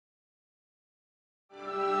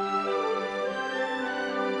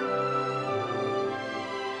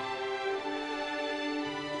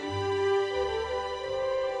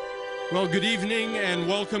Well, good evening and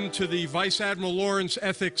welcome to the Vice Admiral Lawrence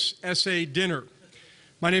Ethics Essay Dinner.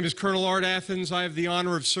 My name is Colonel Art Athens. I have the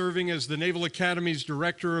honor of serving as the Naval Academy's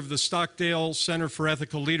Director of the Stockdale Center for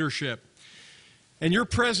Ethical Leadership. And your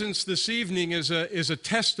presence this evening is a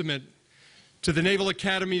testament to the Naval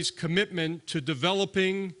Academy's commitment to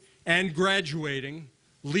developing and graduating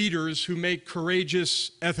leaders who make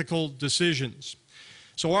courageous ethical decisions.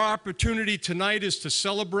 So our opportunity tonight is to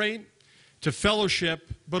celebrate, to fellowship,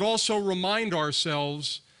 but also remind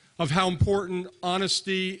ourselves of how important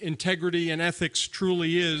honesty, integrity, and ethics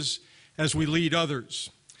truly is as we lead others.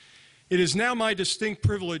 It is now my distinct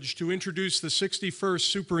privilege to introduce the 61st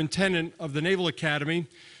Superintendent of the Naval Academy.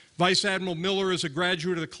 Vice Admiral Miller is a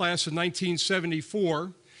graduate of the class of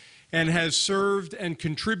 1974 and has served and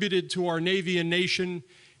contributed to our Navy and nation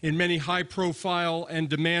in many high-profile and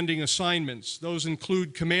demanding assignments. Those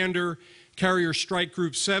include Commander Carrier Strike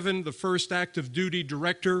Group 7, the first active duty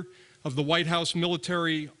director of the White House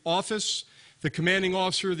Military Office, the commanding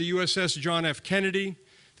officer of the USS John F. Kennedy,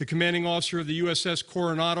 the commanding officer of the USS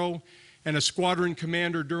Coronado, and a squadron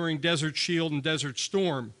commander during Desert Shield and Desert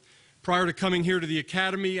Storm. Prior to coming here to the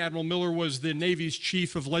Academy, Admiral Miller was the Navy's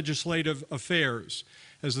Chief of Legislative Affairs.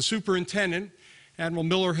 As the superintendent, Admiral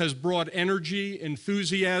Miller has brought energy,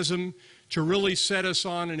 enthusiasm to really set us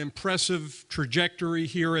on an impressive trajectory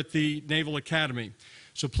here at the Naval Academy.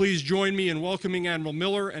 So please join me in welcoming Admiral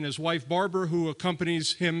Miller and his wife Barbara, who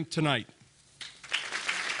accompanies him tonight.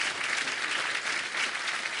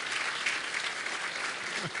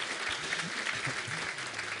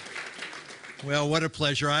 Well, what a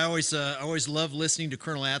pleasure. I always love listening to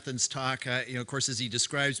Colonel Athens talk. Of course, as he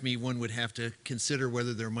describes me, one would have to consider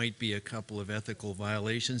whether there might be a couple of ethical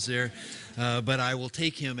violations there. But I will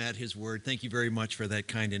take him at his word. Thank you very much for that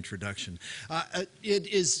kind introduction. It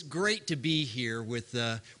is great to be here with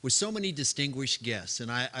so many distinguished guests.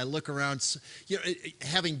 And I look around,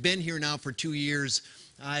 having been here now for 2 years,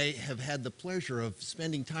 I have had the pleasure of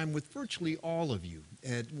spending time with virtually all of you.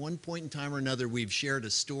 At one point in time or another, we've shared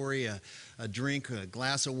a story, a drink, a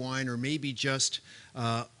glass of wine, or maybe just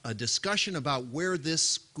a discussion about where this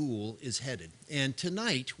school is headed. And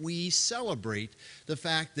tonight, we celebrate the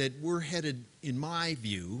fact that we're headed, in my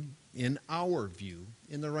view, in our view,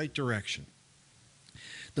 in the right direction.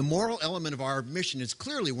 The moral element of our mission is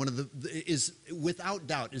clearly without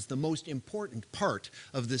doubt, is the most important part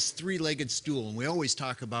of this three-legged stool. And we always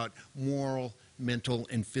talk about moral, mental,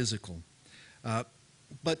 and physical.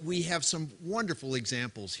 But we have some wonderful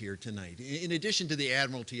examples here tonight. In addition to the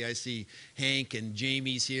Admiralty, I see Hank and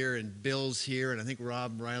Jamie's here and Bill's here, and I think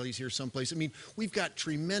Rob Riley's here someplace. I mean, we've got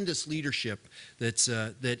tremendous leadership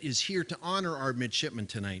that is here to honor our midshipmen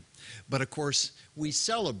tonight. But of course, we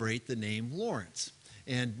celebrate the name Lawrence.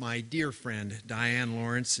 And my dear friend Diane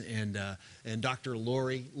Lawrence and Dr.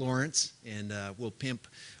 Lori Lawrence, and we'll pimp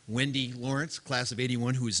Wendy Lawrence, class of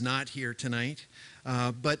 '81, who is not here tonight,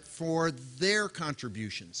 but for their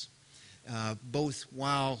contributions, both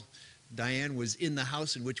while Diane was in the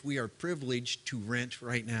house in which we are privileged to rent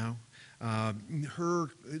right now,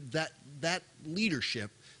 that leadership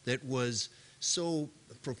that was so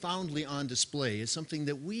profoundly on display is something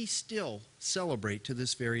that we still celebrate to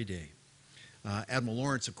this very day. Admiral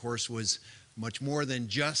Lawrence, of course, was much more than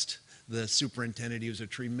just the superintendent. He was a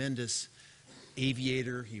tremendous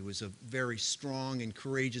aviator. He was a very strong and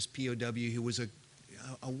courageous POW. He was a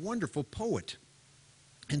wonderful poet.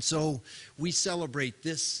 And so we celebrate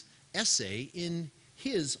this essay in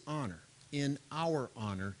his honor, in our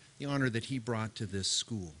honor, the honor that he brought to this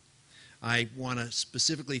school. I want to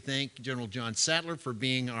specifically thank General John Sattler for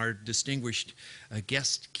being our distinguished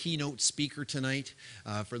guest keynote speaker tonight.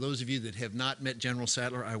 For those of you that have not met General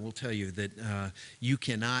Sattler, I will tell you that you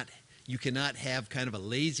cannot have kind of a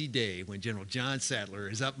lazy day when General John Sattler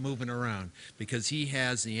is up moving around, because he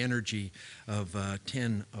has the energy of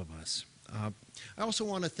 10 of us. I also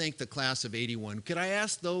want to thank the class of '81. Could I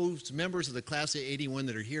ask those members of the class of '81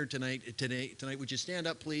 that are here tonight, would you stand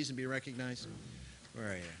up, please, and be recognized?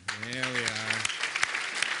 Where are you? There we are.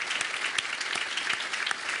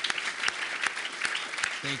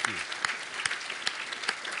 Thank you.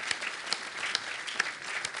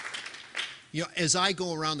 You know, as I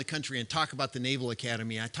go around the country and talk about the Naval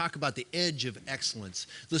Academy, I talk about the edge of excellence.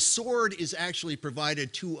 The sword is actually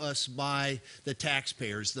provided to us by the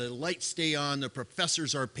taxpayers. The lights stay on, the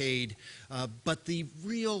professors are paid, but the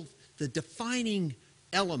defining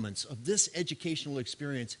elements of this educational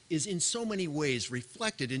experience is in so many ways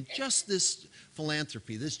reflected in just this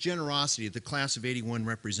philanthropy, this generosity the class of '81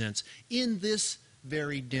 represents in this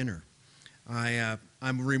very dinner.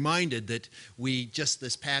 I'm reminded that we just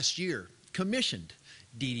this past year commissioned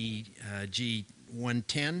DDG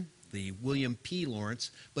 110 the William P.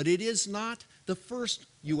 Lawrence, but it is not the first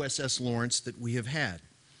USS Lawrence that we have had.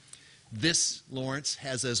 This Lawrence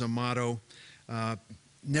has as a motto,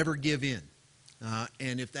 never give in.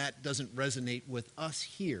 And if that doesn't resonate with us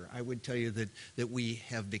here, I would tell you that we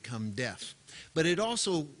have become deaf. But it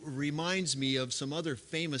also reminds me of some other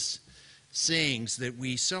famous sayings that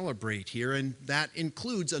we celebrate here, and that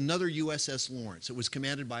includes another USS Lawrence. It was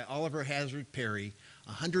commanded by Oliver Hazard Perry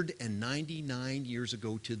 199 years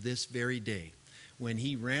ago to this very day, when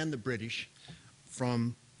he ran the British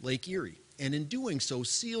from Lake Erie, and in doing so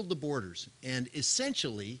sealed the borders and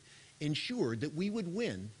essentially ensured that we would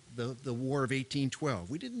win the War of 1812.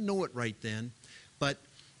 We didn't know it right then, but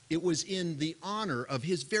it was in the honor of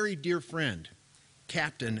his very dear friend,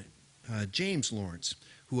 Captain James Lawrence,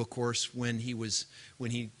 who, of course, when he was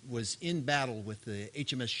in battle with the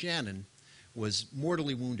HMS Shannon, was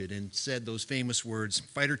mortally wounded and said those famous words,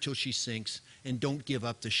 "Fight her till she sinks, and don't give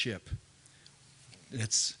up the ship."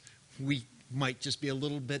 We might just be a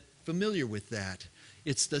little bit familiar with that.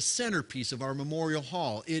 It's the centerpiece of our Memorial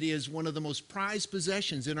Hall. It is one of the most prized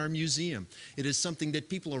possessions in our museum. It is something that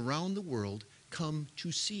people around the world come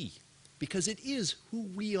to see because it is who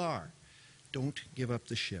we are. Don't give up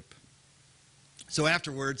the ship. So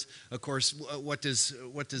afterwards, of course, what does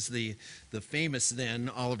the famous then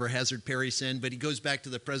Oliver Hazard Perry send? But he goes back to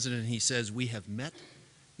the president and he says, "We have met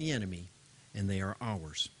the enemy and they are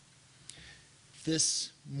ours."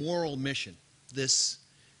 This moral mission, this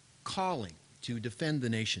calling to defend the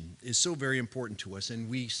nation is so very important to us, and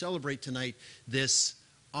we celebrate tonight this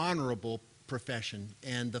honorable profession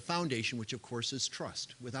and the foundation, which of course is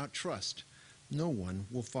trust. Without trust, no one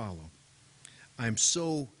will follow. I'm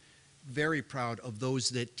so very proud of those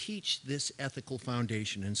that teach this ethical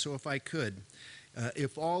foundation, and so if I could,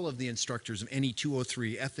 if all of the instructors of NE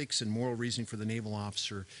 203, Ethics and Moral Reasoning for the Naval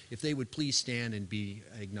Officer, if they would please stand and be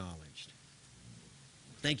acknowledged.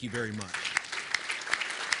 Thank you very much.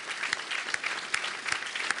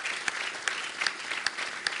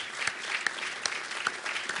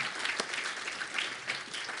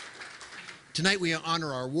 Tonight we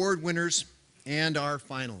honor our award winners and our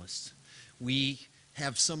finalists. We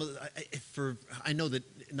have some of the, I know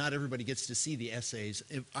that not everybody gets to see the essays.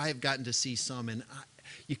 I have gotten to see some, and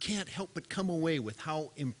you can't help but come away with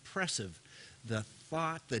how impressive the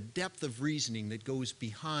thought, the depth of reasoning that goes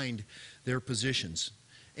behind their positions.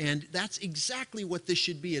 And that's exactly what this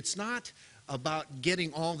should be. It's not about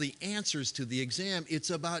getting all the answers to the exam. It's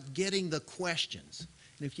about getting the questions.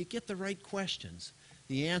 And if you get the right questions,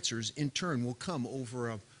 the answers, in turn, will come over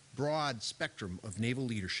a broad spectrum of naval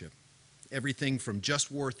leadership. Everything from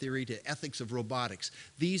just war theory to ethics of robotics.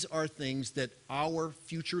 These are things that our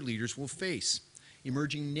future leaders will face.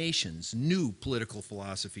 Emerging nations, new political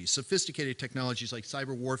philosophies, sophisticated technologies like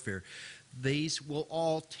cyber warfare. These will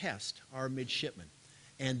all test our midshipmen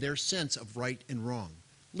and their sense of right and wrong.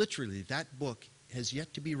 Literally, that book has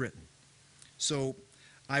yet to be written. So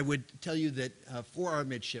I would tell you that for our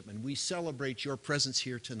midshipmen, we celebrate your presence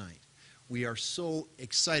here tonight. We are so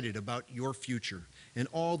excited about your future and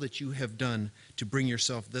all that you have done to bring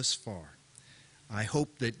yourself this far. I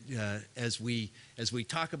hope that as we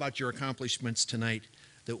talk about your accomplishments tonight,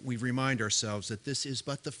 that we remind ourselves that this is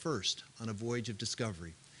but the first on a voyage of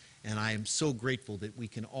discovery. And I am so grateful that we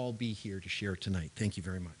can all be here to share tonight. Thank you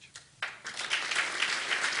very much.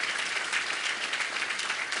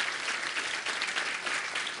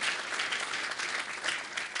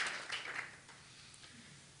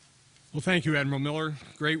 Well, thank you, Admiral Miller.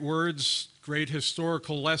 Great words, great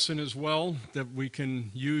historical lesson as well that we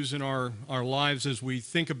can use in our lives as we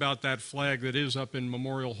think about that flag that is up in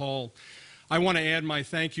Memorial Hall. I want to add my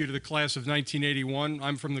thank you to the class of 1981.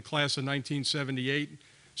 I'm from the class of 1978,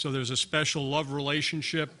 so there's a special love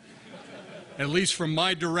relationship, at least from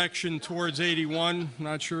my direction towards 81.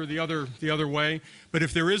 Not sure the other way. But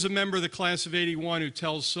if there is a member of the class of 81 who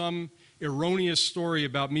tells some erroneous story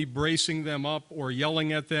about me bracing them up or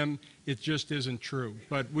yelling at them, it just isn't true.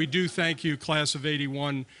 But we do thank you, class of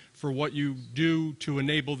 81, for what you do to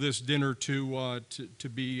enable this dinner to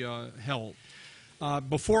be held.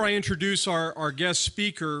 Before I introduce our guest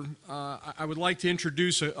speaker, I would like to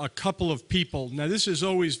introduce a couple of people. Now, this is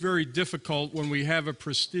always very difficult when we have a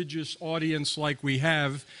prestigious audience like we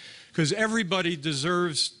have, because everybody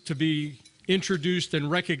deserves to be introduced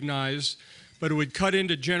and recognized, but it would cut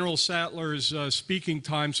into General Sattler's speaking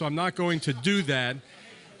time, so I'm not going to do that.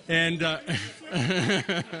 And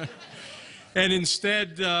and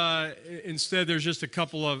instead, there's just a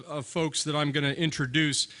couple of folks that I'm going to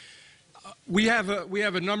introduce. We have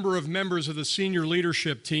a number of members of the senior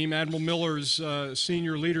leadership team, Admiral Miller's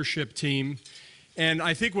senior leadership team, and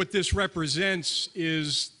I think what this represents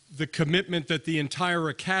is the commitment that the entire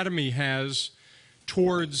Academy has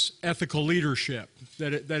towards ethical leadership,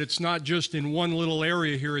 that it's not just in one little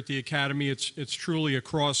area here at the Academy, it's truly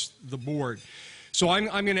across the board. So I'm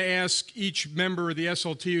going to ask each member of the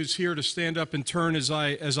SLT who's here to stand up in turn as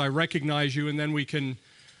I recognize you, and then we can,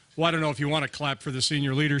 well, I don't know if you want to clap for the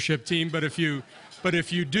senior leadership team, but if you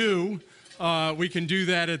do, we can do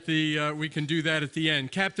that at the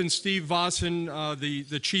end. Captain Steve Vossen,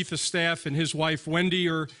 the Chief of Staff, and his wife Wendy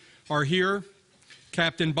are here.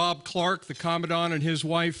 Captain Bob Clark, the Commandant, and his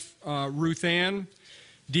wife Ruth Ann.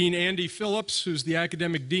 Dean Andy Phillips, who's the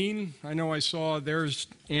Academic Dean. I know I saw there's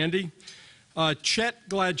Andy. Chet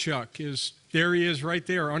Gladchuk there he is right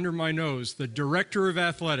there under my nose, the Director of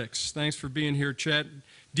Athletics. Thanks for being here, Chet.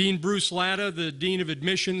 Dean Bruce Latta, the Dean of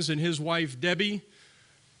Admissions, and his wife Debbie.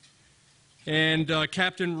 And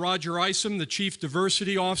Captain Roger Isom, the Chief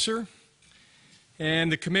Diversity Officer. And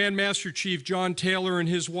the Command Master Chief John Taylor and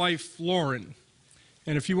his wife Lauren.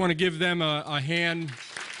 And if you want to give them a hand.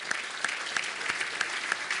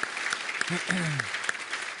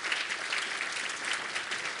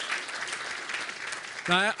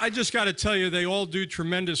 Now, I just got to tell you, they all do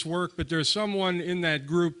tremendous work, but there's someone in that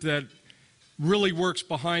group that really works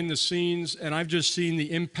behind the scenes, and I've just seen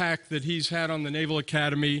the impact that he's had on the Naval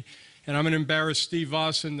Academy, and I'm going to embarrass Steve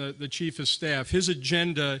Vossen, the Chief of Staff. His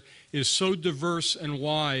agenda is so diverse and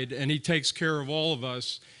wide, and he takes care of all of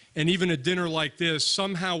us. And even a dinner like this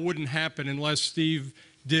somehow wouldn't happen unless Steve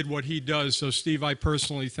did what he does. So, Steve, I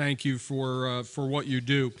personally thank you for what you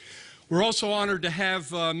do. We're also honored to have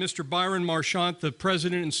Mr. Byron Marchant, the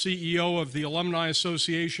President and CEO of the Alumni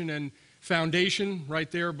Association and Foundation.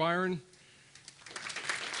 Right there, Byron.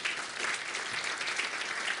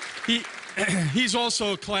 He's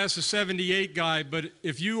also a class of '78 guy, but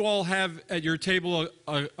if you all have at your table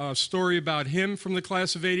a story about him from the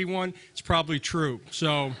class of '81, it's probably true.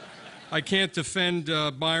 So I can't defend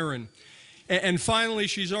Byron. And finally,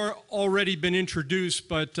 she's already been introduced,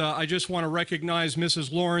 but I just want to recognize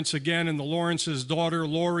Mrs. Lawrence again, and the Lawrence's daughter,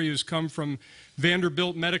 Lori, who's come from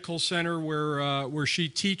Vanderbilt Medical Center, where she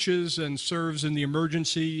teaches and serves in the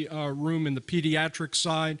emergency room in the pediatric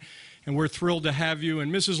side. And we're thrilled to have you.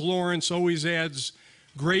 And Mrs. Lawrence always adds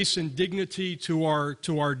grace and dignity to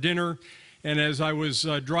our dinner. And as I was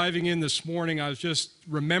driving in this morning, I was just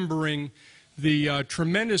remembering the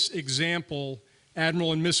tremendous example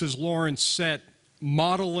Admiral and Mrs. Lawrence set,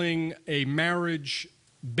 modeling a marriage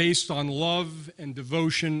based on love and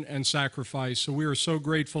devotion and sacrifice. So we are so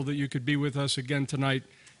grateful that you could be with us again tonight,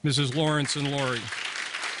 Mrs. Lawrence and Lori.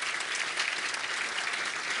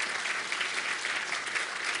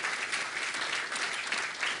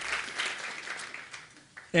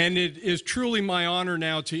 And it is truly my honor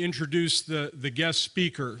now to introduce the guest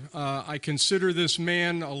speaker. I consider this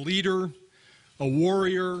man a leader, a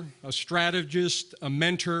warrior, a strategist, a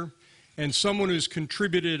mentor, and someone who's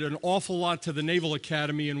contributed an awful lot to the Naval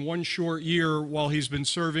Academy in one short year while he's been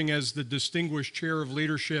serving as the Distinguished Chair of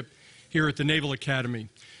Leadership here at the Naval Academy.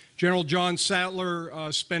 General John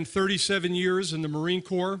Sattler spent 37 years in the Marine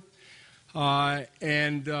Corps,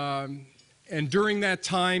 and during that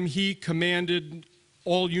time he commanded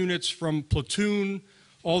all units from platoon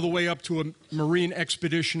all the way up to a Marine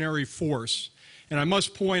Expeditionary Force. And I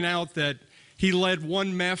must point out that he led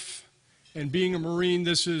one MEF, and being a Marine,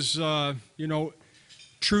 this is,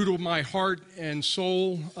 true to my heart and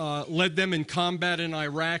soul, led them in combat in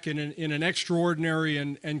Iraq in an extraordinary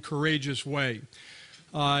and courageous way.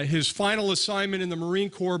 His final assignment in the Marine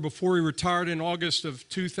Corps before he retired in August of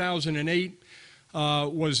 2008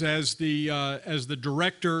 was as the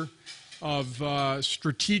Director of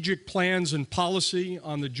Strategic Plans and Policy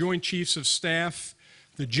on the Joint Chiefs of Staff,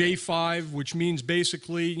 the J5, which means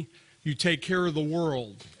basically you take care of the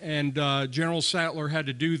world. And General Sattler had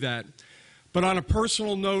to do that. But on a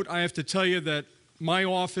personal note, I have to tell you that my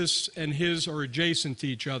office and his are adjacent to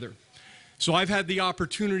each other. So I've had the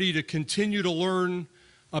opportunity to continue to learn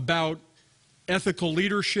about ethical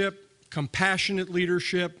leadership, compassionate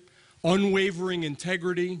leadership, unwavering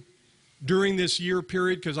integrity during this year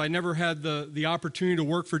period, because I never had the opportunity to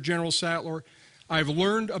work for General Sattler. I've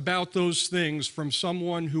learned about those things from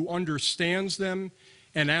someone who understands them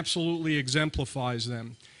and absolutely exemplifies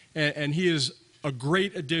them. And he is a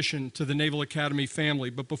great addition to the Naval Academy family.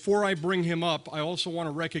 But before I bring him up, I also want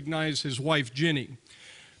to recognize his wife, Ginny,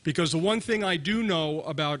 because the one thing I do know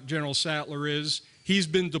about General Sattler is he's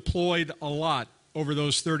been deployed a lot over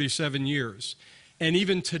those 37 years. And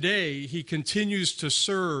even today, he continues to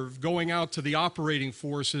serve, going out to the operating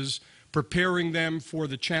forces, preparing them for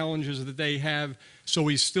the challenges that they have, so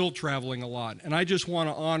he's still traveling a lot. And I just want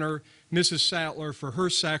to honor Mrs. Sattler for her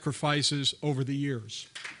sacrifices over the years.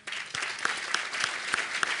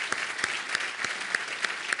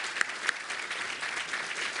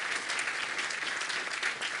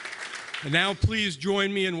 And now please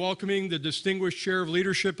join me in welcoming the Distinguished Chair of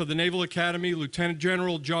Leadership of the Naval Academy, Lieutenant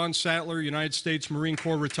General John Sattler, United States Marine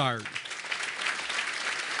Corps retired.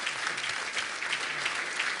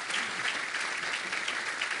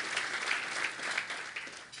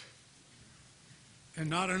 And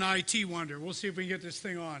not an IT wonder. We'll see if we can get this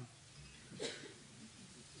thing on.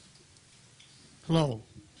 Hello.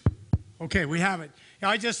 Okay, we have it.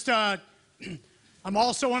 I'm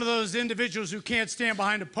also one of those individuals who can't stand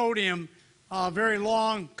behind a podium very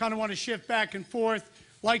long, kind of want to shift back and forth,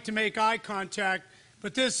 like to make eye contact.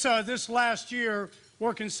 But this last year,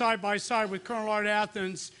 working side by side with Colonel Art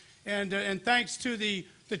Athens, and thanks to the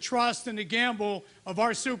trust and the gamble of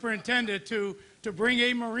our superintendent to bring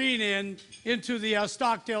a Marine into the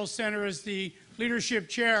Stockdale Center as the leadership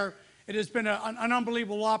chair, it has been an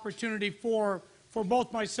unbelievable opportunity for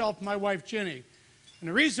both myself and my wife, Ginny. And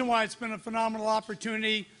the reason why it's been a phenomenal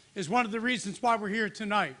opportunity is one of the reasons why we're here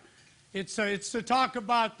tonight. It's to talk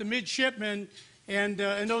about the midshipmen and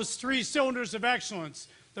those three cylinders of excellence,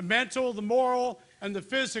 the mental, the moral, and the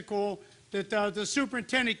physical, that the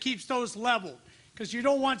superintendent keeps those level. Because you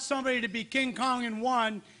don't want somebody to be King Kong in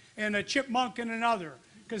one and a chipmunk in another.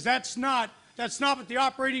 Because that's not what the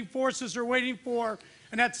operating forces are waiting for,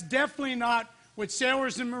 and that's definitely not what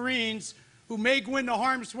sailors and Marines who may go into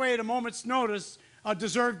harm's way at a moment's notice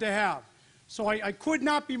deserve to have. So I could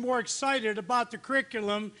not be more excited about the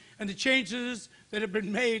curriculum and the changes that have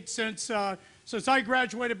been made since I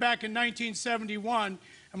graduated back in 1971.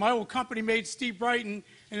 And my old company mate Steve Brighton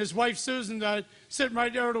and his wife Susan sitting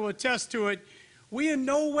right there to attest to it. We in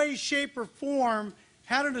no way, shape, or form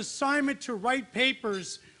had an assignment to write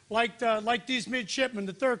papers like these midshipmen,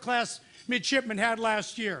 the third-class midshipmen had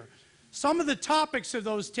last year. Some of the topics of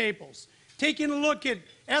those tables, taking a look at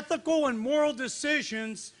ethical and moral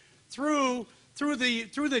decisions through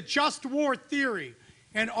the just war theory,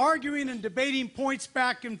 and arguing and debating points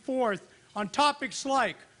back and forth on topics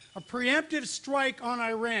like a preemptive strike on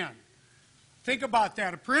Iran. Think about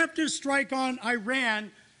that, a preemptive strike on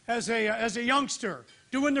Iran as a youngster,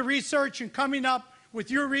 doing the research and coming up with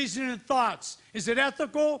your reasoning and thoughts. Is it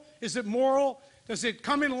ethical? Is it moral? Does it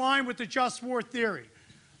come in line with the just war theory?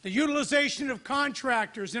 The utilization of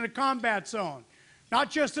contractors in a combat zone, not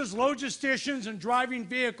just as logisticians and driving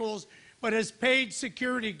vehicles, but as paid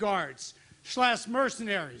security guards /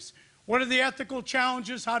 mercenaries. What are the ethical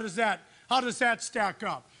challenges? How does that stack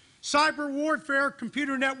up? Cyber warfare,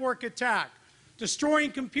 computer network attack,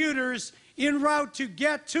 destroying computers en route to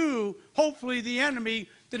get to, hopefully, the enemy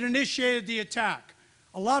that initiated the attack.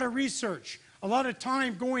 A lot of research, a lot of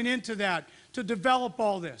time going into that to develop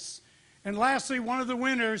all this. And lastly, one of the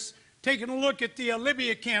winners, taking a look at the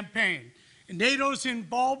Libya campaign and NATO's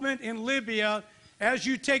involvement in Libya as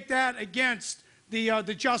you take that against the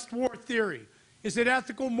just war theory. Is it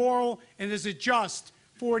ethical, moral, and is it just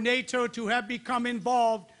for NATO to have become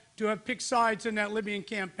involved, to have picked sides in that Libyan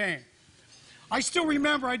campaign? I still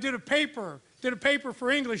remember I did a paper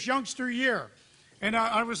for English, Youngster Year. And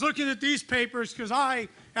I was looking at these papers because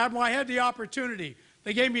Admiral, I had the opportunity.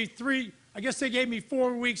 They gave me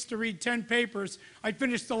 4 weeks to read 10 papers. I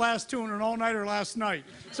finished the last 2 in an all-nighter last night.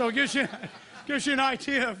 So it gives you an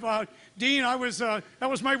idea of, Dean, that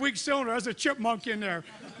was my weak cylinder. I was a chipmunk in there.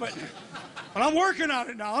 But I'm working on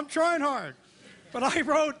it now. I'm trying hard. But I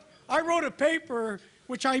wrote a paper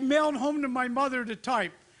which I mailed home to my mother to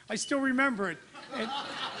type. I still remember it. And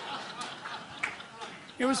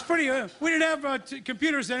it was pretty, we didn't have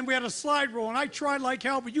computers then, we had a slide rule, and I tried like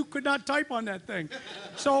hell, but you could not type on that thing.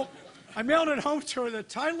 So I mailed it home to her. The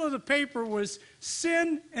title of the paper was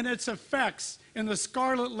Sin and Its Effects in the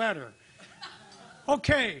Scarlet Letter.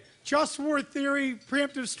 Okay, just war theory,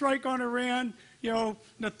 preemptive strike on Iran,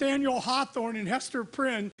 Nathaniel Hawthorne and Hester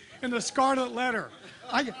Prynne in the Scarlet Letter.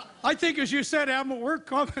 I think, as you said, Admiral,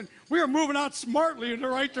 we are moving out smartly in the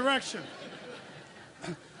right direction.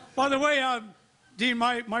 By the way, Dean,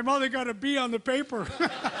 my mother got a B on the paper.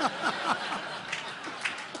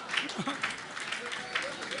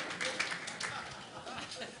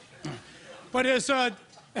 But as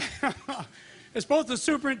both the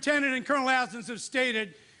superintendent and Colonel Athens have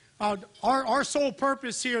stated, our sole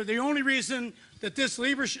purpose here, the only reason that this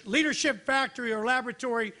leadership factory or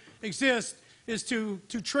laboratory exists is to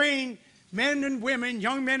train men and women,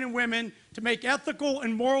 young men and women, to make ethical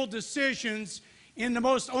and moral decisions in the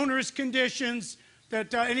most onerous conditions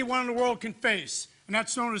that anyone in the world can face, and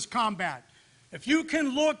that's known as combat. If you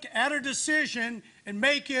can look at a decision and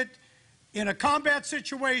make it in a combat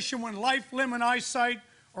situation when life, limb, and eyesight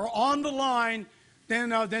are on the line, then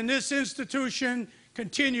this institution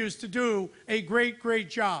continues to do a great, great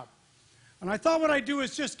job. And I thought what I'd do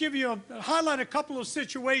is just highlight a couple of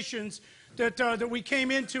situations that we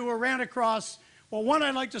came into or ran across. Well, one,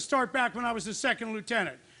 I'd like to start back when I was a second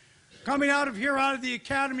lieutenant. Coming out of the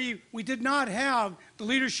academy, we did not have the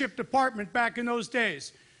leadership department back in those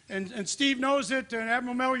days. And Steve knows it, and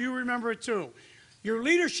Admiral Miller, you remember it too. Your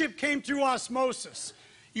leadership came through osmosis.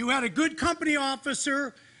 You had a good company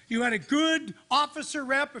officer, you had a good officer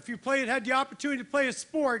rep. If you had the opportunity to play a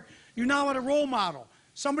sport, you now had a role model.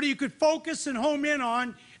 Somebody you could focus and home in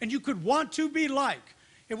on, and you could want to be like.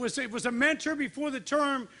 It was a mentor before the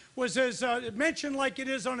term was as mentioned like it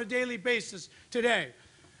is on a daily basis today.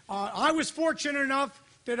 I was fortunate enough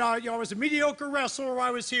that I was a mediocre wrestler while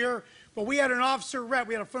I was here, but we had an officer rep.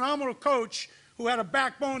 We had a phenomenal coach who had a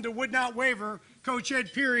backbone that would not waver. Coach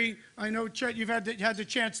Ed Peary, I know, Chet, you've had the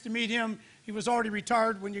chance to meet him. He was already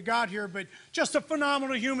retired when you got here, but just a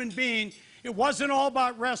phenomenal human being. It wasn't all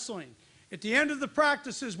about wrestling. At the end of the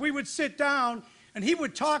practices, we would sit down, and he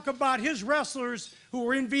would talk about his wrestlers who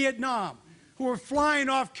were in Vietnam, who were flying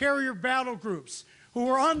off carrier battle groups, who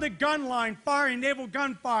were on the gun line firing naval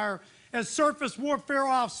gunfire as surface warfare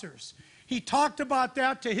officers. He talked about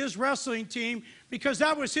that to his wrestling team because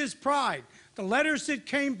that was his pride. The letters that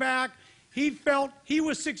came back, he felt he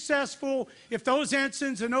was successful if those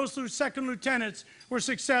ensigns and those second lieutenants were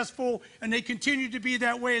successful, and they continued to be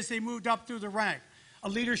that way as they moved up through the rank. A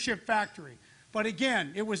leadership factory. But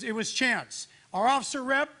again, it was chance. Our officer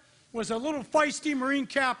rep was a little feisty Marine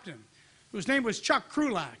captain whose name was Chuck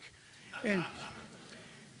Krulak. And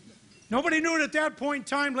nobody knew it at that point in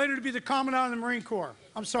time, later to be the Commandant of the Marine Corps.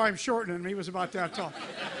 I'm sorry, I'm shortening him. He was about that tall.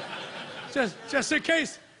 just in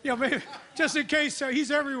case, maybe, just in case he's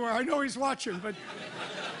everywhere. I know he's watching, but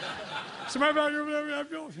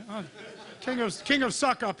king of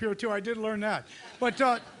suck up here too. I did learn that. But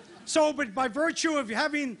by virtue of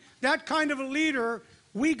having that kind of a leader,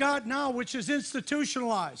 we got now, which is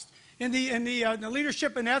institutionalized in the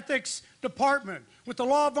leadership and ethics department with the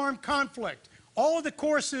law of armed conflict, all of the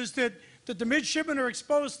courses that the midshipmen are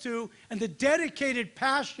exposed to, and the dedicated,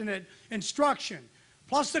 passionate instruction.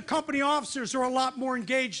 Plus the company officers are a lot more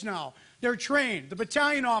engaged now. They're trained. The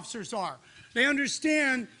battalion officers are. They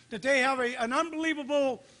understand that they have an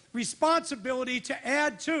unbelievable responsibility to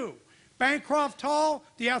add to. Bancroft Hall,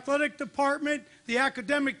 the athletic department, the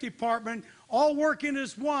academic department, all working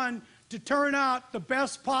as one to turn out the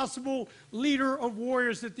best possible leader of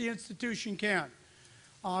warriors that the institution can.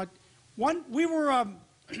 We were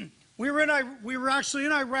actually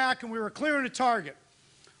in Iraq, and we were clearing a target.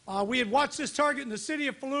 We had watched this target in the city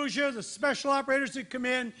of Fallujah. The special operators had come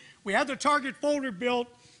in. We had the target folder built.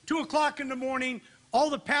 2 o'clock in the morning, all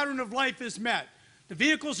the pattern of life is met. The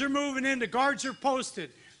vehicles are moving in. The guards are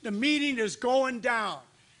posted. The meeting is going down.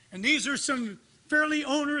 And these are some fairly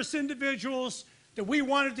onerous individuals that we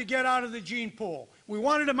wanted to get out of the gene pool. We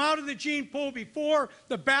wanted them out of the gene pool before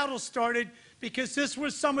the battle started because this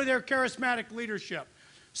was some of their charismatic leadership.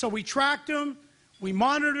 So we tracked them, we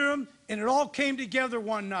monitored them, and it all came together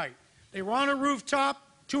one night. They were on a rooftop,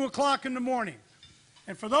 2 o'clock in the morning.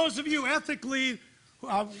 And for those of you ethically,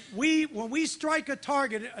 when we strike a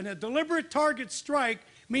target, a deliberate target strike,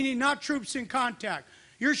 meaning not troops in contact,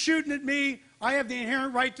 you're shooting at me, I have the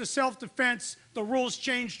inherent right to self-defense. The rules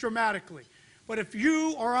change dramatically. But if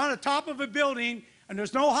you are on the top of a building and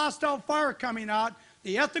there's no hostile fire coming out,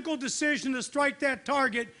 the ethical decision to strike that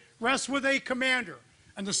target rests with a commander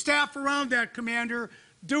and the staff around that commander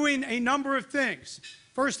doing a number of things.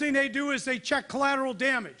 First thing they do is they check collateral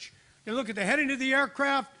damage. They look at the heading of the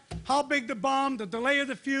aircraft, how big the bomb, the delay of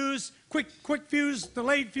the fuse, quick fuse,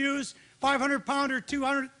 delayed fuse, 500-pounder,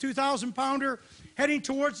 2,000-pounder, heading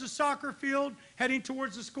towards the soccer field, heading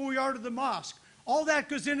towards the schoolyard or the mosque. All that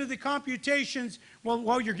goes into the computations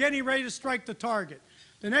while you're getting ready to strike the target.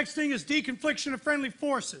 The next thing is deconfliction of friendly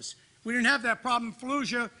forces. We didn't have that problem in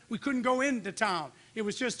Fallujah. We couldn't go into town. It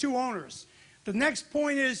was just too onerous. The next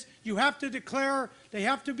point is you have to declare, they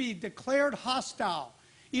have to be declared hostile.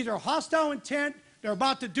 Either hostile intent, they're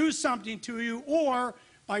about to do something to you, or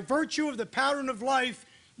by virtue of the pattern of life,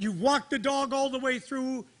 you walk the dog all the way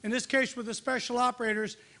through. In this case with the special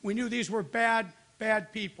operators, we knew these were bad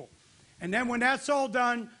people. And then when that's all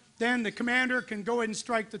done, then the commander can go ahead and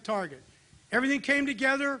strike the target. Everything came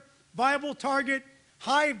together, viable target,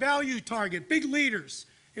 high value target, big leaders.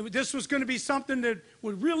 This was going to be something that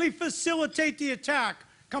would really facilitate the attack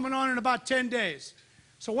coming on in about 10 days.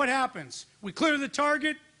 So what happens? We clear the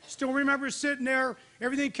target, still remember sitting there,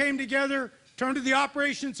 everything came together, turned to the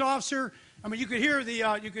operations officer. I mean, you could hear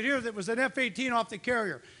that it was an F-18 off the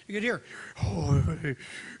carrier. You could hear,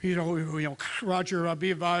 Roger, be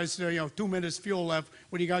advised, 2 minutes fuel left.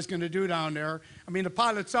 What are you guys going to do down there? I mean, the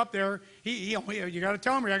pilot's up there. You got to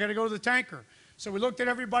tell him, I got to go to the tanker. So we looked at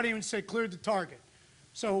everybody and said, cleared the target.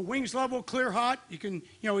 So wings level, clear hot. You can,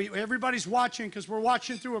 everybody's watching because we're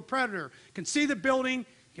watching through a Predator. You can see the building, you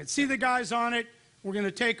can see the guys on it. We're going to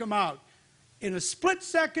take them out. In a split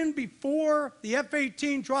second before the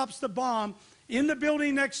F-18 drops the bomb, in the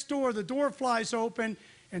building next door, the door flies open,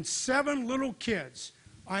 and 7 little kids.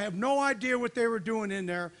 I have no idea what they were doing in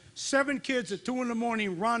there. 7 kids at 2 in the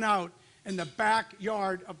morning run out in the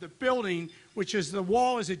backyard of the building, which is the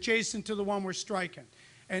wall is adjacent to the one we're striking.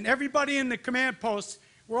 And everybody in the command posts,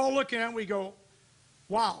 we're all looking at it, and we go,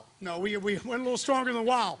 wow. No, we went a little stronger than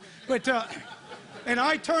wow. But, and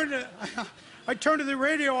I turned to the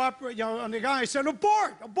radio operator, and the guy, I said,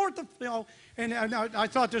 abort the, and I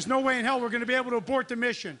thought there's no way in hell we're going to be able to abort the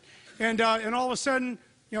mission. And all of a sudden,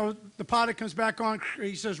 the pilot comes back on.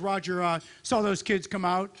 He says, Roger, saw those kids come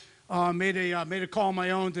out, made a call on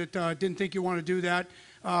my own that didn't think you want to do that.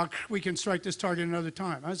 We can strike this target another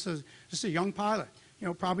time. I said, this is a young pilot,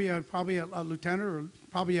 probably a lieutenant or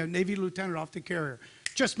probably a Navy lieutenant off the carrier.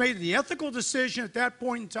 Just made the ethical decision at that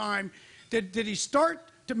point in time. Did he start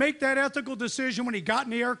to make that ethical decision when he got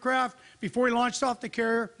in the aircraft before he launched off the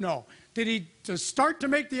carrier? No. Did he start to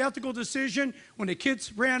make the ethical decision when the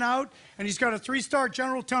kids ran out and he's got a 3-star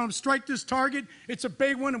general telling him, strike this target, it's a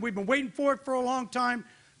big one and we've been waiting for it for a long time?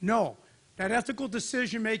 No. That ethical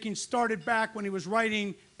decision-making started back when he was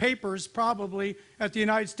writing papers, probably at the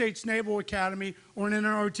United States Naval Academy or in an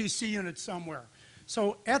ROTC unit somewhere.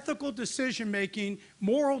 So ethical decision-making,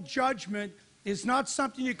 moral judgment is not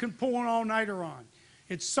something you can pull an all-nighter on.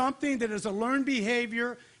 It's something that is a learned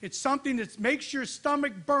behavior. It's something that makes your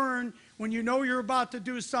stomach burn when you know you're about to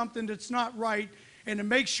do something that's not right, and it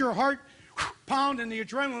makes your heart pound and the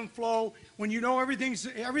adrenaline flow when you know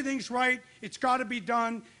everything's right, it's got to be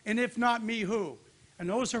done, and if not me, who? And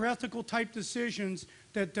those are ethical type decisions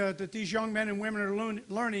that these young men and women are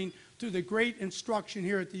learning through the great instruction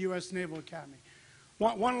here at the U.S. Naval Academy.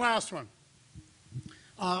 One last one.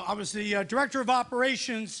 I was the director of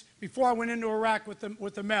operations before I went into Iraq with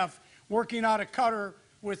the MEF, working out of Qatar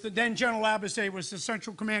with the then General Abizaid was the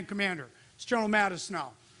Central Command commander. It's General Mattis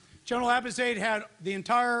now. General Abizaid had the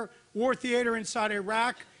entire war theater inside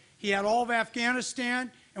Iraq. He had all of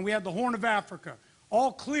Afghanistan, and we had the Horn of Africa,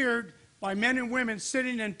 all cleared by men and women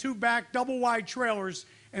sitting in 2 back double-wide trailers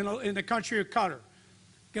in the country of Qatar.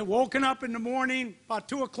 Get woken up in the morning, about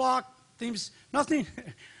 2 o'clock, nothing.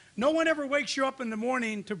 No one ever wakes you up in the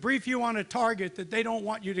morning to brief you on a target that they don't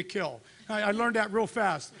want you to kill. I learned that real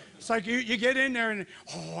fast. It's like you get in there and,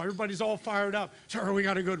 everybody's all fired up. Sir, we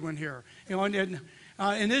got a good one here.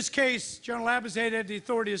 In this case, General Abizaid had the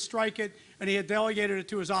authority to strike it, and he had delegated it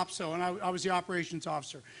to his OPSO, and I was the operations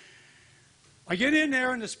officer. I get in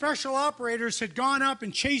there, and the special operators had gone up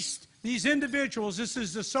and chased these individuals. This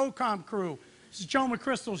is the SOCOM crew. This is John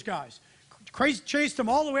McChrystal's guys. Chased them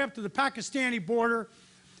all the way up to the Pakistani border.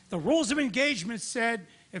 The rules of engagement said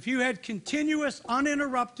if you had continuous,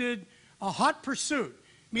 uninterrupted, a hot pursuit,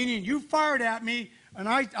 meaning you fired at me and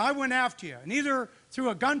I went after you, and either through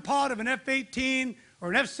a gun pod of an F-18 or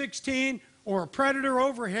an F-16 or a Predator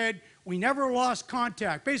overhead, we never lost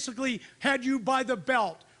contact. Basically had you by the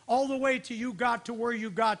belt all the way till you got to where you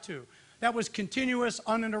got to. That was continuous,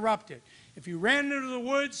 uninterrupted. If you ran into the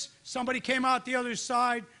woods, somebody came out the other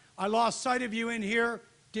side, I lost sight of you in here,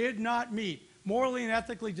 did not meet. Morally and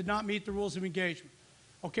ethically did not meet the rules of engagement.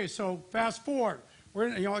 Okay, so fast forward.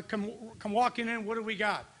 We're come walking in, what do we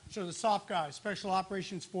got? So the soft guys, Special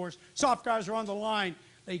Operations Force, soft guys are on the line.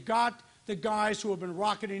 They got the guys who have been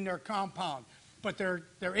rocketing their compound, but they're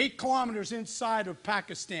 8 kilometers inside of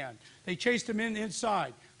Pakistan. They chased them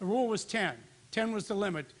inside. The rule was 10. 10 was the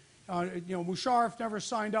limit. Musharraf never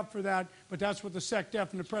signed up for that, but that's what the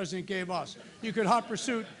SecDef and the president gave us. You could hot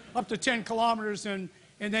pursuit up to 10 kilometers and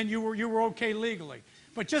then you were okay legally.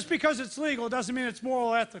 But just because it's legal doesn't mean it's moral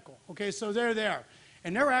or ethical. Okay, so they're there.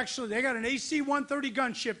 And they got an AC-130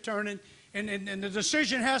 gunship turning, and the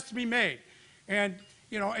decision has to be made. And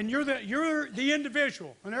you're the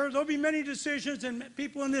individual. And there'll be many decisions, and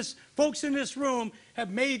folks in this room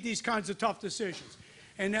have made these kinds of tough decisions.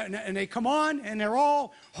 And they come on, and they're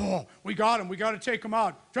all, we got them. We got to take them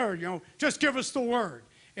out. Sure, just give us the word.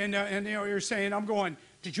 And you're saying, I'm going,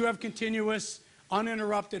 did you have continuous,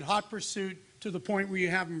 uninterrupted, hot pursuit to the point where you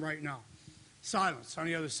have them right now? Silence on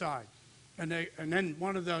the other side. And then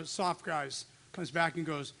one of the soft guys comes back and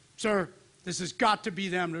goes, sir, this has got to be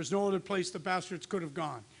them. There's no other place the bastards could have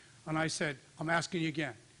gone. And I said, I'm asking you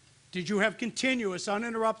again. Did you have continuous,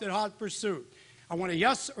 uninterrupted, hot pursuit? I want a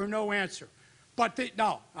yes or no answer. But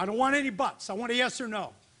no, I don't want any buts. I want a yes or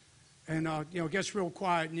no. And, it gets real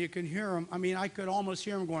quiet, and you can hear them. I mean, I could almost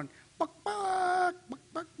hear them going, buck, buck, buck,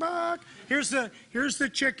 buck, bark. Here's the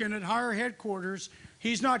chicken at higher headquarters.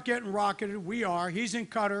 He's not getting rocketed. We are. He's in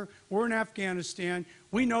Qatar. We're in Afghanistan.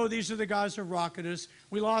 We know these are the guys that rocket us.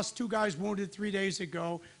 We lost 2 guys wounded 3 days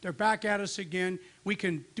ago. They're back at us again. We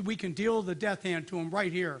can deal the death hand to them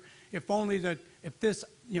right here. If only that, if this,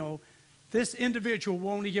 this individual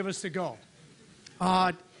will only give us the go.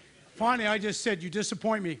 Finally, I just said, you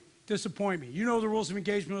disappoint me. Disappoint me. You know the rules of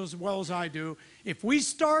engagement as well as I do. If we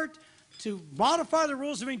start to modify the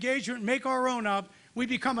rules of engagement and make our own up, we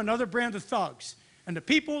become another brand of thugs. And the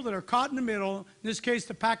people that are caught in the middle, in this case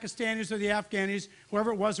the Pakistanis or the Afghanis,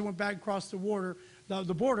 whoever it was that went back across the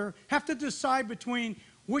border, have to decide between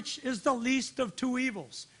which is the least of 2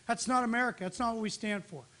 evils. That's not America. That's not what we stand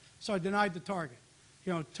for. So I denied the target.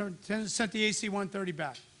 Sent the AC-130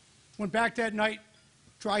 back. Went back that night,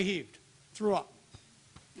 dry heaved, threw up,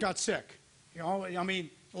 got sick. I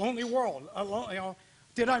mean, lonely world.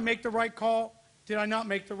 Did I make the right call? Did I not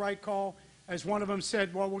make the right call? As one of them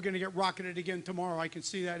said, well, we're going to get rocketed again tomorrow. I can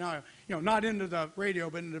see that now. Not into the radio,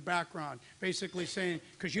 but in the background, basically saying,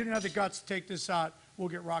 because you didn't have the guts to take this out, we'll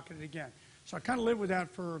get rocketed again. So I kind of lived with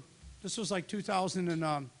that for, this was like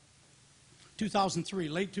 2003,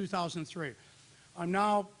 late 2003.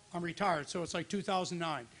 I'm retired, so it's like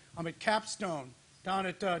 2009. I'm at Capstone, down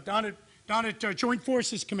at Joint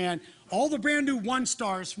Forces Command. All the brand new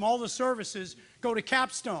 1-stars from all the services go to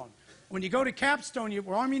Capstone. When you go to Capstone,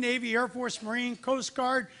 you're Army, Navy, Air Force, Marine, Coast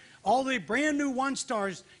Guard, all the brand new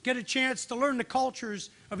 1-stars get a chance to learn the cultures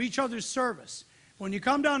of each other's service. When you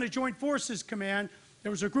come down to Joint Forces Command,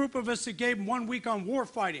 there was a group of us that gave them 1 week on war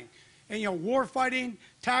fighting. And war fighting,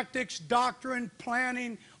 tactics, doctrine,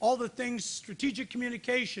 planning, all the things, strategic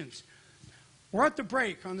communications. We're at the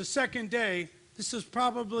break on the 2nd day. This is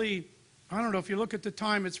probably, I don't know, if you look at the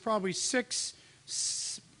time, it's probably 7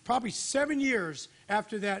 years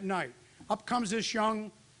after that night. Up comes this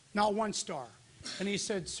young, now 1-star. And he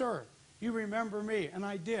said, sir, you remember me? And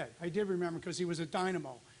I did. I did remember because he was a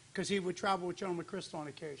dynamo, because he would travel with General McChrystal on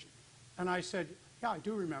occasion. And I said, yeah, I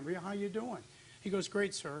do remember you. How you doing? He goes,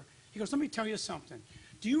 great, sir. He goes, let me tell you something.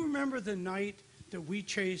 Do you remember the night that we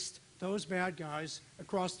chased those bad guys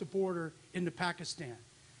across the border into Pakistan?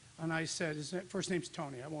 And I said, his first name's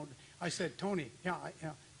Tony. I said, Tony, yeah,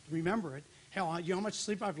 remember it. Hell, you know how much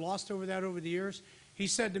sleep I've lost over that over the years? He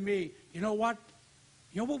said to me, you know what?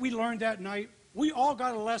 You know what we learned that night? We all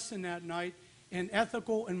got a lesson that night in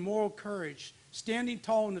ethical and moral courage, standing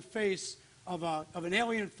tall in the face of an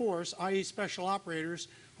alien force, i.e. special operators,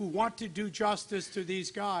 who want to do justice to these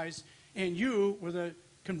guys, and you were the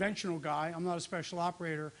conventional guy. I'm not a special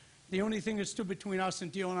operator. The only thing that stood between us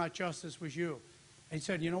and dealing out justice was you. And he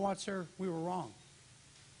said, you know what, sir? We were wrong.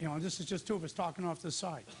 And this is just 2 of us talking off the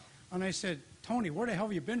side. And I said, Tony, where the hell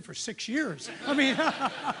have you been for 6 years? I mean,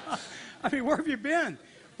 where have you been?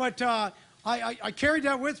 But I carried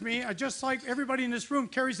that with me, just like everybody in this room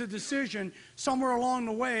carries a decision somewhere along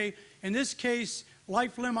the way. In this case,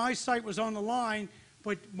 life, limb, eyesight was on the line,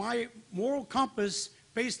 but my moral compass,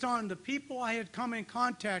 based on the people I had come in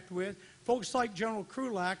contact with, folks like General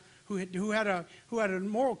Krulak, who had a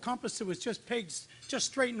moral compass that was just pegged just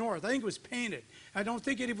straight north. I think it was painted. I don't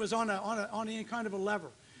think it was on any kind of a lever.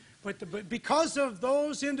 But because of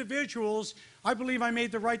those individuals, I believe I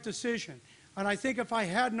made the right decision. And I think if I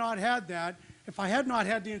had not had that, if I had not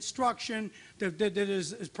had the instruction that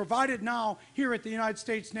is provided now here at the United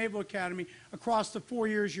States Naval Academy across the 4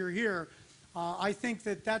 years you're here, I think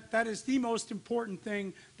that is the most important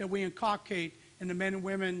thing that we inculcate in the men and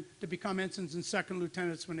women to become ensigns and second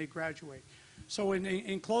lieutenants when they graduate. So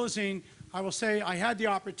in closing, I will say I had the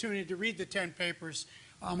opportunity to read the 10 papers.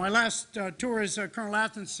 My last tour, as Colonel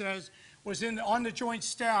Athens says, was on the Joint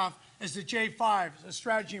Staff as the J5, a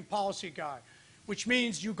strategy and policy guy, which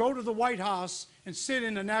means you go to the White House and sit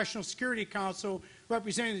in the National Security Council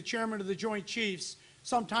representing the chairman of the Joint Chiefs,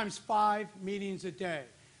 sometimes 5 meetings a day,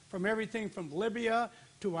 from everything from Libya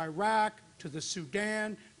to Iraq to the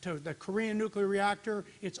Sudan to the Korean nuclear reactor.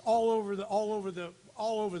 It's all over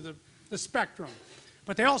the spectrum.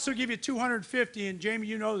 But they also give you 250, and Jamie,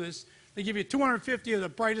 you know this, they give you 250 of the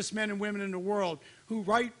brightest men and women in the world who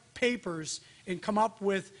write papers and come up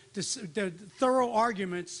with the thorough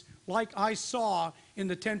arguments like I saw in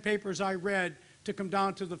the 10 papers I read to come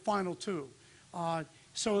down to the final 2.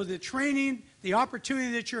 So the training, the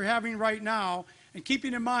opportunity that you're having right now, and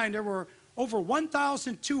keeping in mind there were over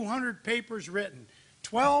 1,200 papers written,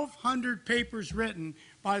 1,200 papers written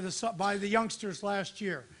by the youngsters last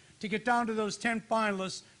year to get down to those 10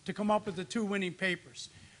 finalists to come up with the 2 winning papers.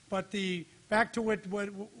 But back to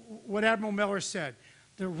what Admiral Miller said,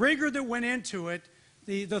 the rigor that went into it,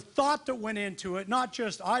 the thought that went into it, not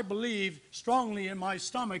just I believe strongly in my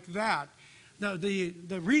stomach that,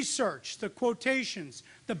 the research, the quotations,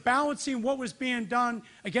 the balancing what was being done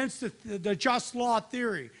against the just law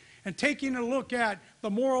theory, and taking a look at the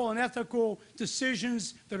moral and ethical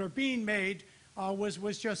decisions that are being made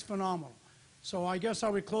was just phenomenal. So I guess I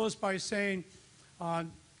would close by saying,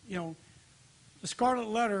 you know, The Scarlet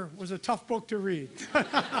Letter was a tough book to read.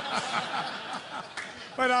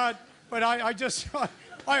 But I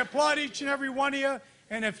applaud each and every one of you,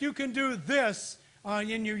 and if you can do this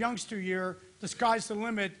in your youngster year, the sky's the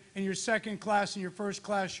limit in your second class and your first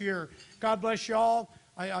class year. God bless you all.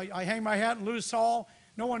 I hang my hat in Lewis Hall.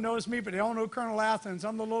 No one knows me, but they all know Colonel Athens.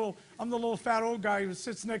 I'm the little fat old guy who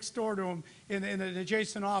sits next door to him in an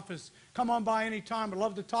adjacent office. Come on by any time. I'd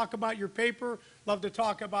love to talk about your paper. Love to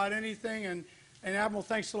talk about anything. And Admiral,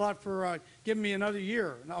 thanks a lot for giving me another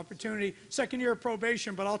year, an opportunity. Second year of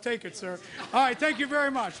probation, but I'll take it, sir. All right, thank you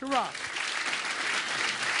very much. Hurrah.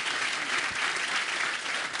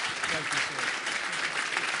 Thank you, sir.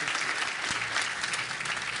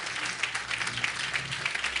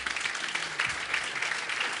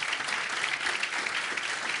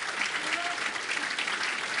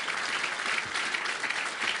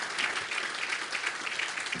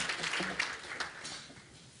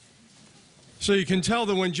 So you can tell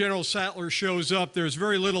that when General Sattler shows up, there's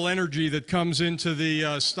very little energy that comes into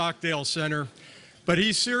the Stockdale Center. But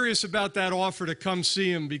he's serious about that offer to come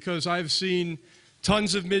see him, because I've seen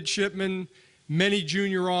tons of midshipmen, many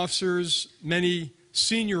junior officers, many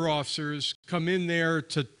senior officers come in there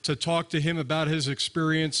to talk to him about his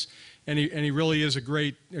experience, and he really is a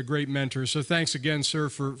great mentor. So thanks again, sir,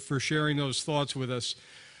 for sharing those thoughts with us.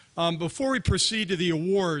 Before we proceed to the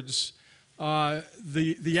awards,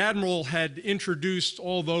 the Admiral had introduced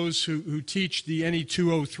all those who teach the NE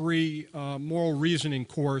 203 moral reasoning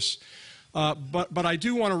course, but I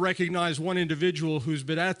do want to recognize one individual who's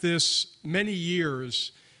been at this many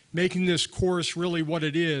years, making this course really what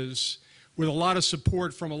it is, with a lot of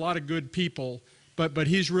support from a lot of good people, but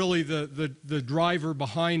he's really the driver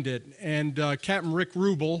behind it. And Captain Rick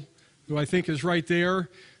Rubel, who I think is right there,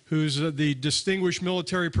 who's the Distinguished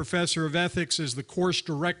Military Professor of Ethics, is the course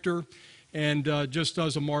director, and just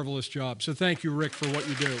does a marvelous job. So thank you, Rick, for what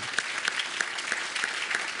you do.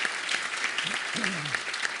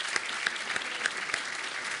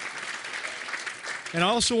 And I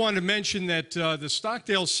also wanted to mention that the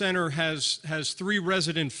Stockdale Center has 3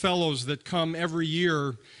 resident fellows that come every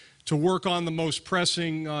year to work on the most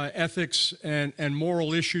pressing ethics and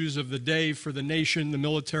moral issues of the day for the nation, the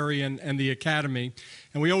military, and the academy.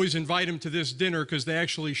 And we always invite them to this dinner because they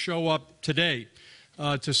actually show up today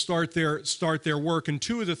to start their work. And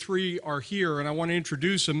 2 of the 3 are here, and I want to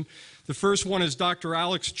introduce them. The first one is Dr.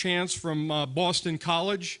 Alex Chance from Boston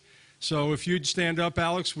College. So if you'd stand up,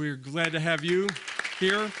 Alex, we're glad to have you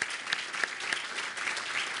here.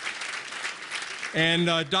 And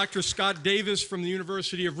Dr. Scott Davis from the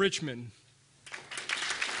University of Richmond.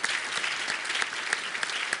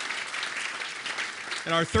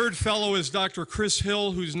 And our third fellow is Dr. Chris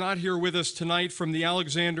Hill, who's not here with us tonight, from the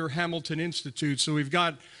Alexander Hamilton Institute. So we've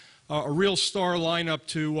got a real star lineup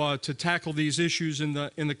to tackle these issues in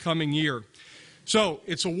the coming year. So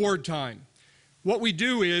it's award time. What we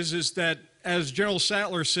do is that, as General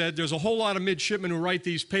Sattler said, there's a whole lot of midshipmen who write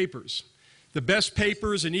these papers. The best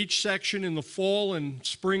papers in each section in the fall and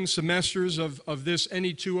spring semesters of this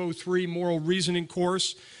NE 203 moral reasoning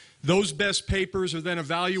course, those best papers are then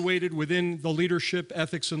evaluated within the Leadership,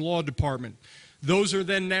 Ethics, and Law Department. Those are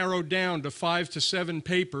then narrowed down to 5 to 7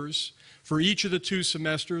 papers for each of the 2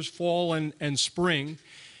 semesters, fall and spring.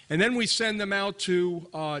 And then we send them out to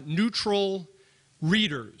neutral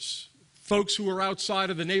readers, folks who are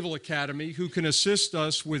outside of the Naval Academy who can assist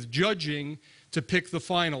us with judging to pick the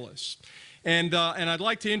finalists. And I'd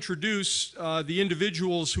like to introduce the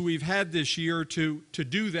individuals who we've had this year to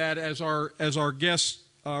do that as our guest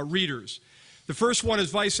readers. The first one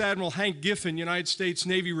is Vice Admiral Hank Giffen, United States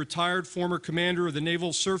Navy retired, former commander of the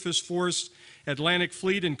Naval Surface Force Atlantic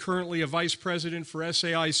Fleet, and currently a vice president for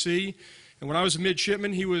SAIC. And when I was a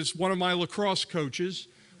midshipman, he was one of my lacrosse coaches,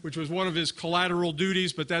 which was one of his collateral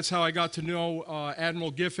duties, but that's how I got to know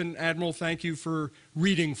Admiral Giffen. Admiral, thank you for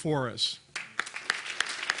reading for us.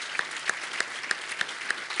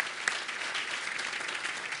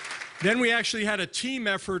 Then we actually had a team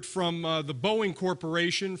effort from the Boeing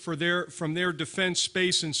Corporation from their defense,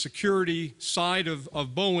 space, and security side of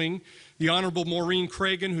Boeing. The Honorable Maureen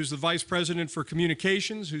Cragen, who's the Vice President for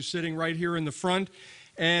Communications, who's sitting right here in the front,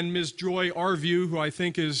 and Ms. Joy Arview, who I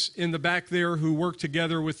think is in the back there, who worked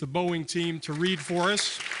together with the Boeing team to read for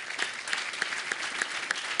us.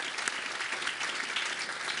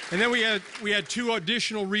 And then we had two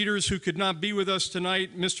additional readers who could not be with us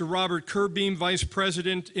tonight. Mr. Robert Kerbeam, Vice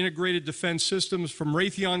President, Integrated Defense Systems from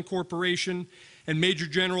Raytheon Corporation, and Major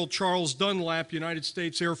General Charles Dunlap, United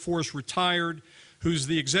States Air Force retired, who's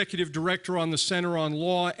the Executive Director on the Center on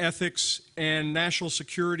Law, Ethics, and National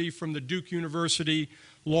Security from the Duke University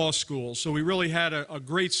Law School. So we really had a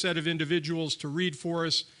great set of individuals to read for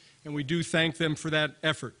us, and we do thank them for that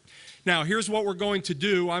effort. Now, here's what we're going to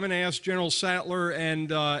do. I'm going to ask General Sattler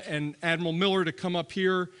and Admiral Miller to come up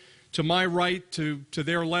here to my right, to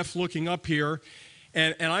their left, looking up here.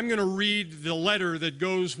 And I'm going to read the letter that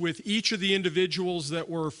goes with each of the individuals that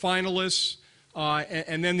were finalists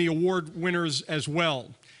and then the award winners as well.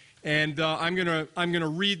 And I'm going to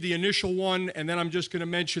read the initial one, and then I'm just going to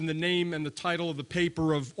mention the name and the title of the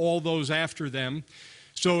paper of all those after them.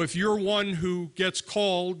 So if you're one who gets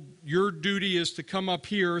called, your duty is to come up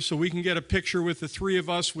here so we can get a picture with the three of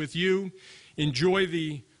us with you. Enjoy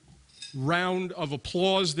the round of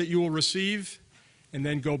applause that you will receive, and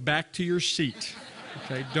then go back to your seat.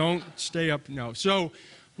 Okay, don't stay up. No. So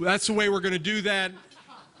that's the way we're going to do that.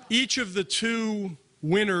 Each of the two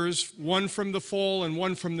winners, one from the fall and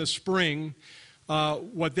one from the spring,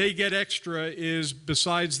 what they get extra is,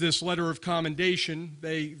 besides this letter of commendation,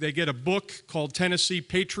 they get a book called Tennessee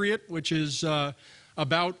Patriot, which is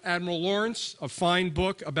about Admiral Lawrence, a fine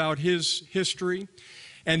book about his history.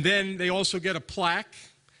 And then they also get a plaque,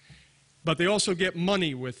 but they also get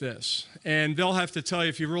money with this. And they'll have to tell you,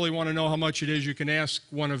 if you really want to know how much it is, you can ask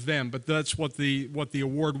one of them. But that's what the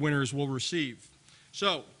award winners will receive.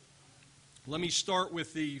 So let me start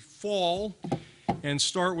with the fall and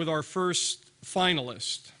start with our first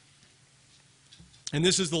finalist. And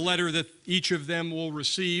this is the letter that each of them will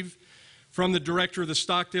receive from the director of the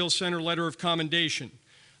Stockdale Center, letter of commendation.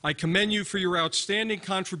 I commend you for your outstanding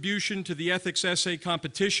contribution to the ethics essay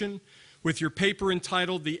competition with your paper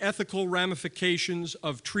entitled The Ethical Ramifications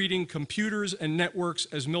of Treating Computers and Networks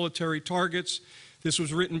as Military Targets. This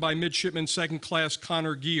was written by Midshipman Second Class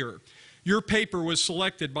Connor Gear. Your paper was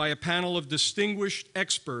selected by a panel of distinguished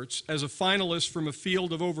experts as a finalist from a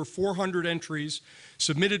field of over 400 entries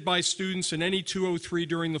submitted by students in NE 203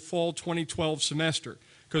 during the fall 2012 semester,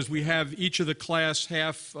 because we have each of the class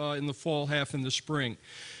half in the fall, half in the spring.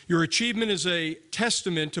 Your achievement is a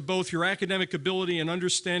testament to both your academic ability and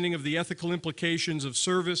understanding of the ethical implications of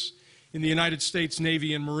service in the United States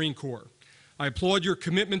Navy and Marine Corps. I applaud your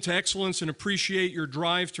commitment to excellence and appreciate your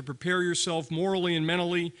drive to prepare yourself morally and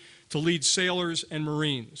mentally to lead sailors and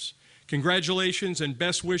Marines. Congratulations and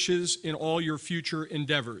best wishes in all your future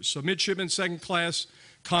endeavors. So Midshipman Second Class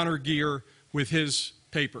Connor Gear with his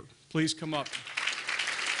paper. Please come up. Come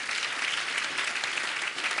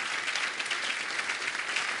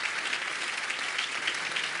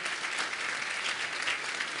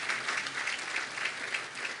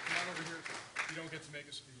on over here. You don't get to make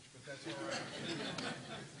a speech, but that's all right.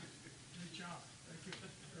 Good job. Thank you.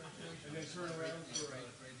 And then turn around for a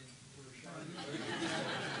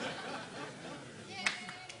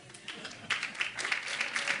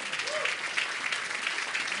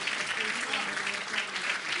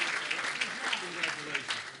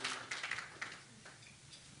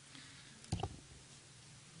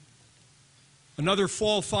Another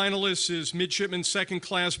fall finalist is Midshipman Second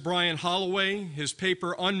Class Brian Holloway, his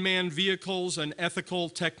paper Unmanned Vehicles and Ethical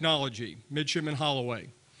Technology. Midshipman Holloway.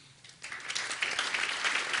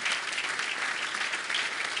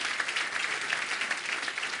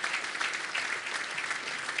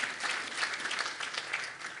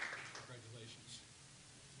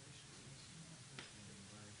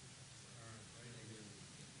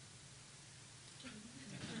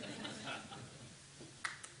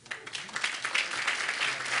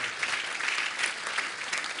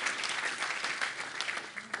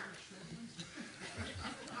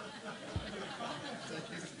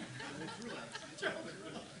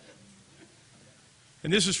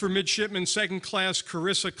 And this is for Midshipman Second Class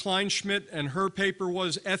Carissa Kleinschmidt, and her paper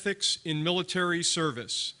was Ethics in Military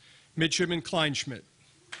Service. Midshipman Kleinschmidt.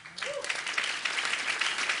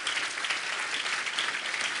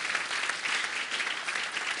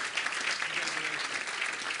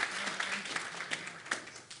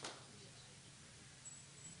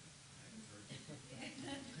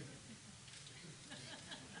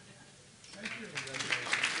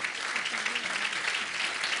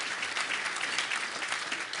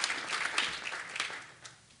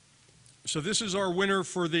 So this is our winner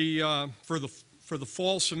for the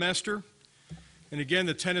fall semester. And again,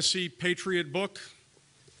 the Tennessee Patriot book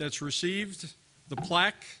that's received, the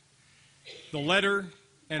plaque, the letter,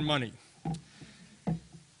 and money.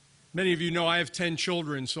 Many of you know I have 10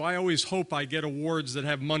 children, so I always hope I get awards that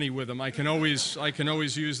have money with them. I can always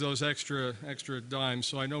use those extra dimes,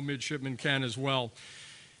 so I know midshipmen can as well.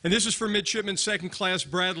 And this is for Midshipman Second Class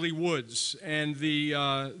Bradley Woods, and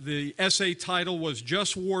the essay title was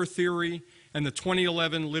Just War Theory and the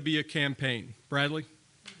 2011 Libya Campaign. Bradley?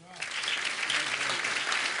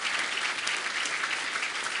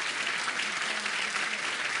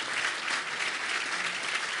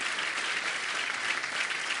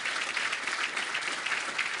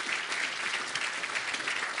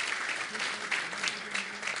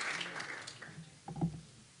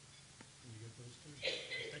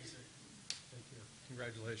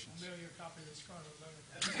 Congratulations. I'll mail you a copy of this Scarlet letter.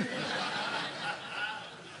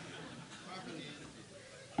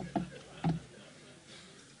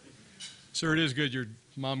 Sir, it is good your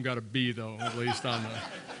mom got a B, though, at least on the...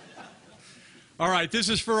 All right, this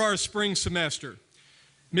is for our spring semester.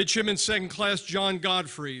 Midshipman Second Class John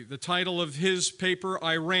Godfrey, the title of his paper,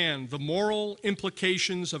 Iran, The Moral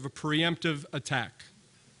Implications of a Preemptive Attack.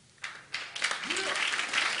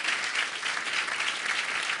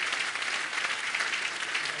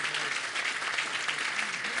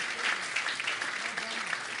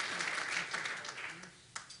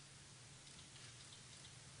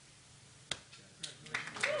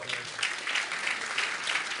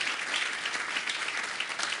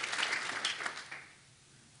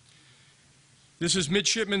 This is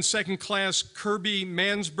Midshipman Second Class Kirby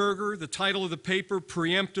Mansberger, the title of the paper,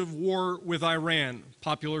 Preemptive War with Iran.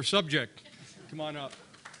 Popular subject. Come on up.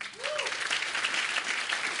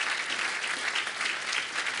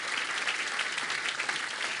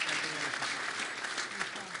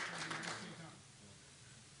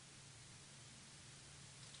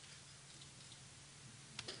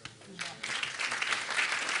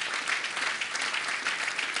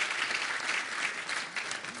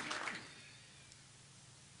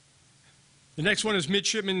 The next one is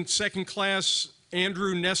Midshipman Second Class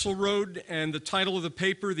Andrew Nesselrode, and the title of the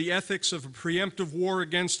paper, The Ethics of a Preemptive War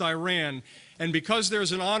Against Iran. And because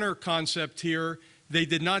there's an honor concept here, they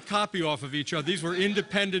did not copy off of each other. These were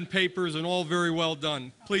independent papers and all very well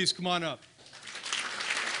done. Please come on up.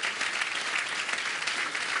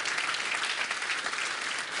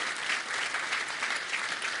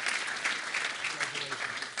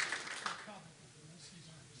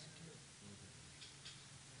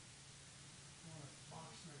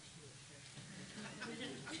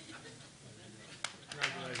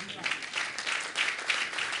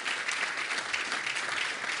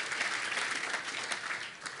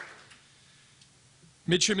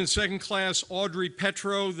 Midshipman Second Class Audrey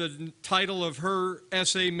Petro, the title of her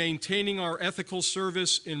essay, Maintaining Our Ethical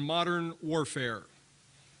Service in Modern Warfare.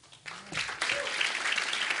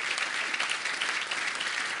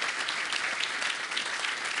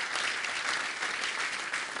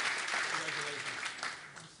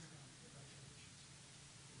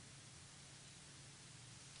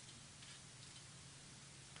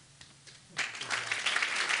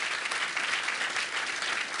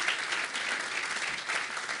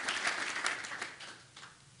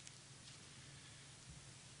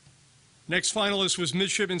 Next finalist was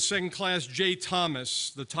Midshipman Second Class Jay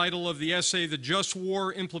Thomas. The title of the essay, The Just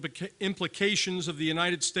War Implications of the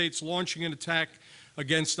United States Launching an Attack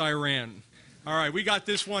Against Iran. All right, we got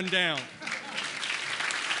this one down.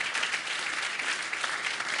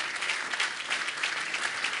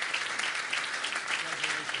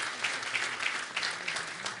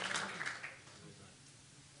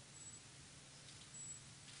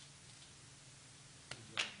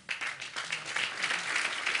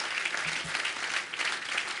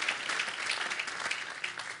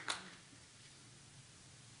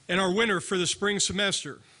 And our winner for the spring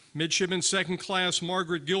semester, Midshipman Second Class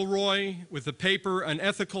Margaret Gilroy, with the paper, An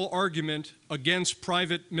Ethical Argument Against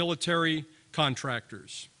Private Military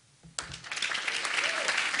Contractors.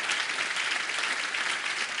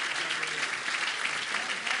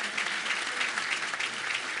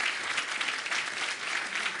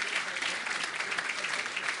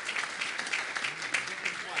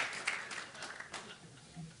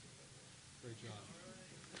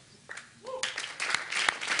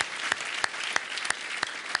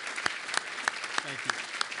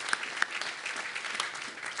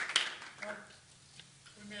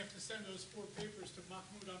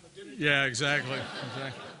 Yeah, exactly.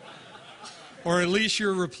 Or at least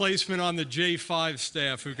your replacement on the J5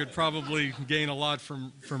 staff, who could probably gain a lot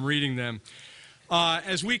from reading them.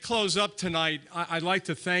 As we close up tonight, I'd like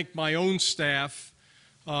to thank my own staff,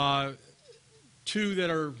 two that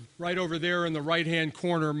are right over there in the right-hand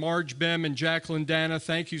corner, Marge Bem and Jacqueline Dana.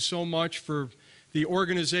 Thank you so much for the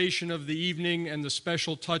organization of the evening and the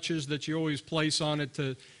special touches that you always place on it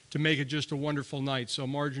to to make it just a wonderful night. So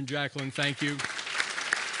Marge and Jacqueline, thank you.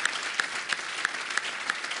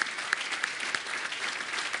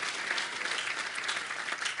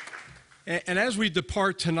 And as we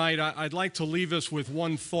depart tonight, I'd like to leave us with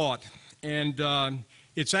one thought, and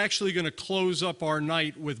it's actually going to close up our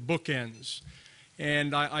night with bookends.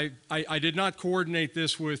 And I did not coordinate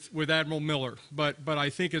this with Admiral Miller, but I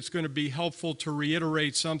think it's going to be helpful to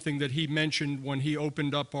reiterate something that he mentioned when he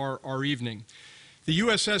opened up our evening. The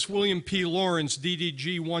USS William P. Lawrence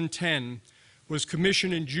DDG-110 was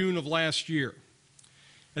commissioned in June of last year.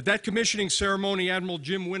 At that commissioning ceremony, Admiral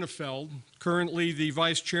Jim Winnefeld, currently the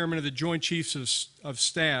Vice Chairman of the Joint Chiefs of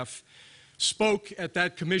Staff, spoke at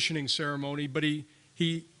that commissioning ceremony, but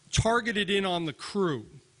he targeted in on the crew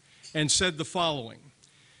and said the following: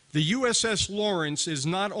 the USS Lawrence is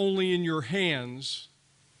not only in your hands,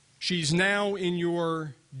 she's now in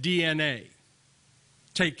your DNA.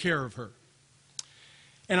 Take care of her.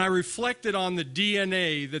 And I reflected on the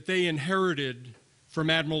DNA that they inherited from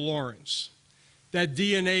Admiral Lawrence. That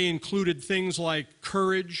DNA included things like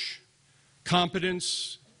courage,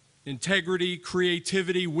 competence, integrity,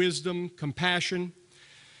 creativity, wisdom, compassion.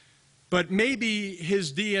 But maybe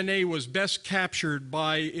his DNA was best captured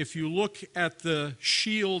by, if you look at the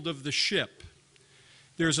shield of the ship,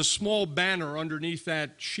 there's a small banner underneath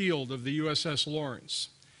that shield of the USS Lawrence.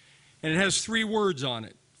 And it has 3 words on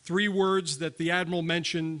it, 3 words that the Admiral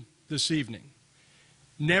mentioned this evening: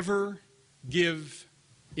 never give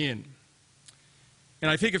in. And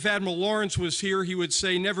I think if Admiral Lawrence was here, he would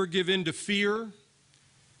say never give in to fear,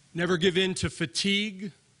 never give in to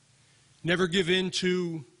fatigue, never give in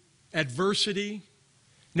to adversity,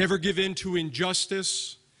 never give in to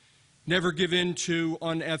injustice, never give in to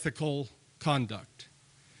unethical conduct.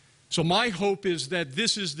 So my hope is that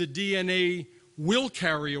this is the DNA we'll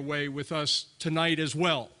carry away with us tonight as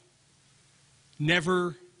well.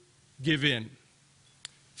 Never give in.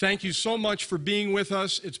 Thank you so much for being with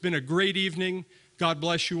us. It's been a great evening. God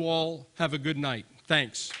bless you all. Have a good night.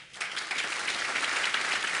 Thanks.